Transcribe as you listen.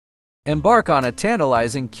Embark on a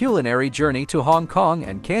tantalizing culinary journey to Hong Kong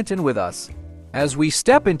and Canton with us, as we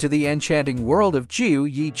step into the enchanting world of Jiu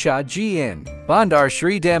Yi Cha Ji in Bandar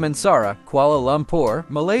Sri Damansara, Kuala Lumpur,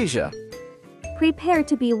 Malaysia. Prepare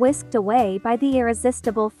to be whisked away by the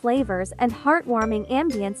irresistible flavors and heartwarming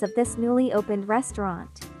ambience of this newly opened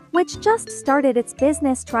restaurant, which just started its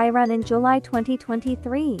business try run in July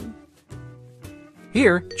 2023.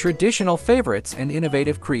 Here, traditional favorites and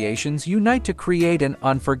innovative creations unite to create an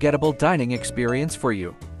unforgettable dining experience for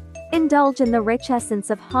you. Indulge in the rich essence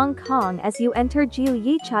of Hong Kong as you enter Jiu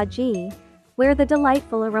Yi Cha Ji, where the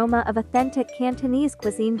delightful aroma of authentic Cantonese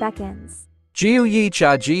cuisine beckons. Jiu Yi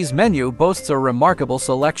Cha Ji's menu boasts a remarkable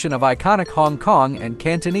selection of iconic Hong Kong and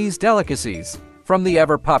Cantonese delicacies. From the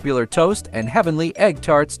ever-popular toast and heavenly egg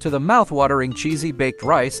tarts to the mouth-watering cheesy baked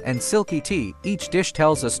rice and silky tea, each dish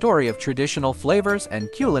tells a story of traditional flavors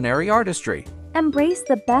and culinary artistry. Embrace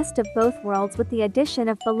the best of both worlds with the addition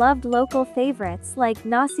of beloved local favorites like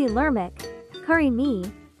nasi lemak, curry mee,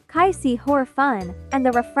 kai si hor fun, and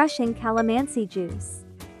the refreshing calamansi juice.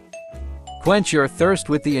 Quench your thirst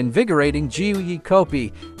with the invigorating Jiu Yi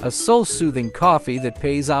Kopi, a soul-soothing coffee that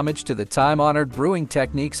pays homage to the time-honored brewing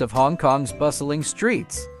techniques of Hong Kong's bustling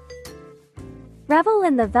streets. Revel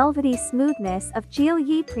in the velvety smoothness of Jiu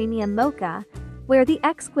Yi Premium Mocha, where the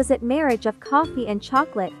exquisite marriage of coffee and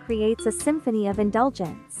chocolate creates a symphony of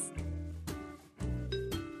indulgence.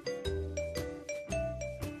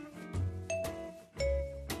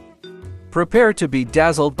 Prepare to be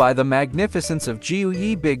dazzled by the magnificence of Jiu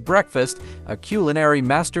Yi Big Breakfast, a culinary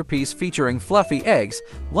masterpiece featuring fluffy eggs,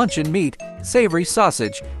 luncheon meat, savory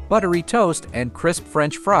sausage, buttery toast, and crisp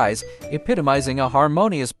French fries, epitomizing a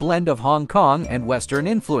harmonious blend of Hong Kong and Western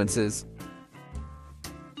influences.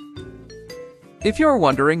 If you're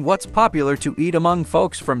wondering what's popular to eat among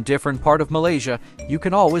folks from different parts of Malaysia, you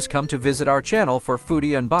can always come to visit our channel for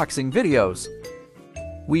foodie unboxing videos.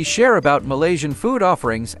 We share about Malaysian food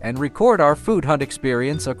offerings and record our food hunt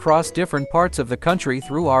experience across different parts of the country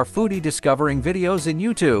through our foodie discovering videos in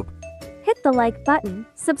YouTube. Hit the like button,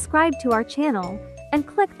 subscribe to our channel, and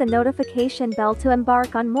click the notification bell to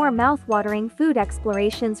embark on more mouth-watering food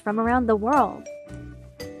explorations from around the world.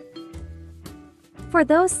 For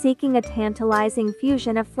those seeking a tantalizing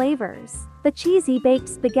fusion of flavors, the cheesy baked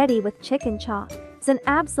spaghetti with chicken chop is an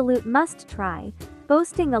absolute must-try,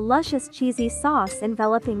 boasting a luscious cheesy sauce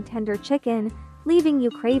enveloping tender chicken, leaving you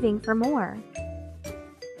craving for more.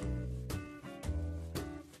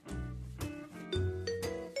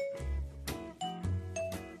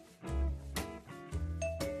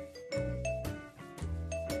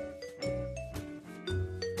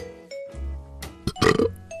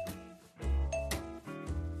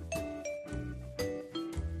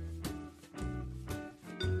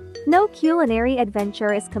 No culinary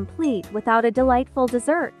adventure is complete without a delightful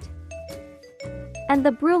dessert. And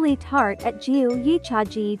the brulee tart at Jiu Yi Cha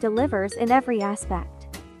Ji delivers in every aspect.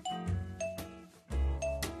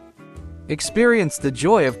 Experience the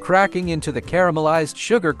joy of cracking into the caramelized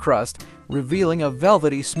sugar crust, revealing a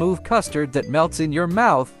velvety smooth custard that melts in your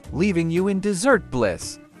mouth, leaving you in dessert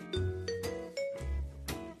bliss.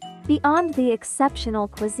 Beyond the exceptional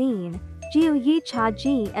cuisine, Jiu Yi Cha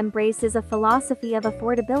Ji embraces a philosophy of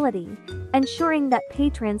affordability, ensuring that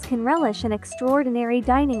patrons can relish an extraordinary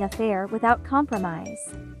dining affair without compromise.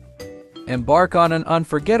 Embark on an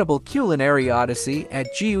unforgettable culinary odyssey at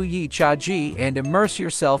Jiu Yi Cha Ji and immerse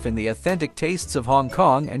yourself in the authentic tastes of Hong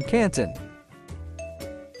Kong and Canton.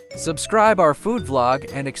 Subscribe our food vlog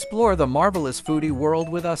and explore the marvelous foodie world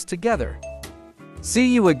with us together.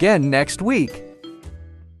 See you again next week.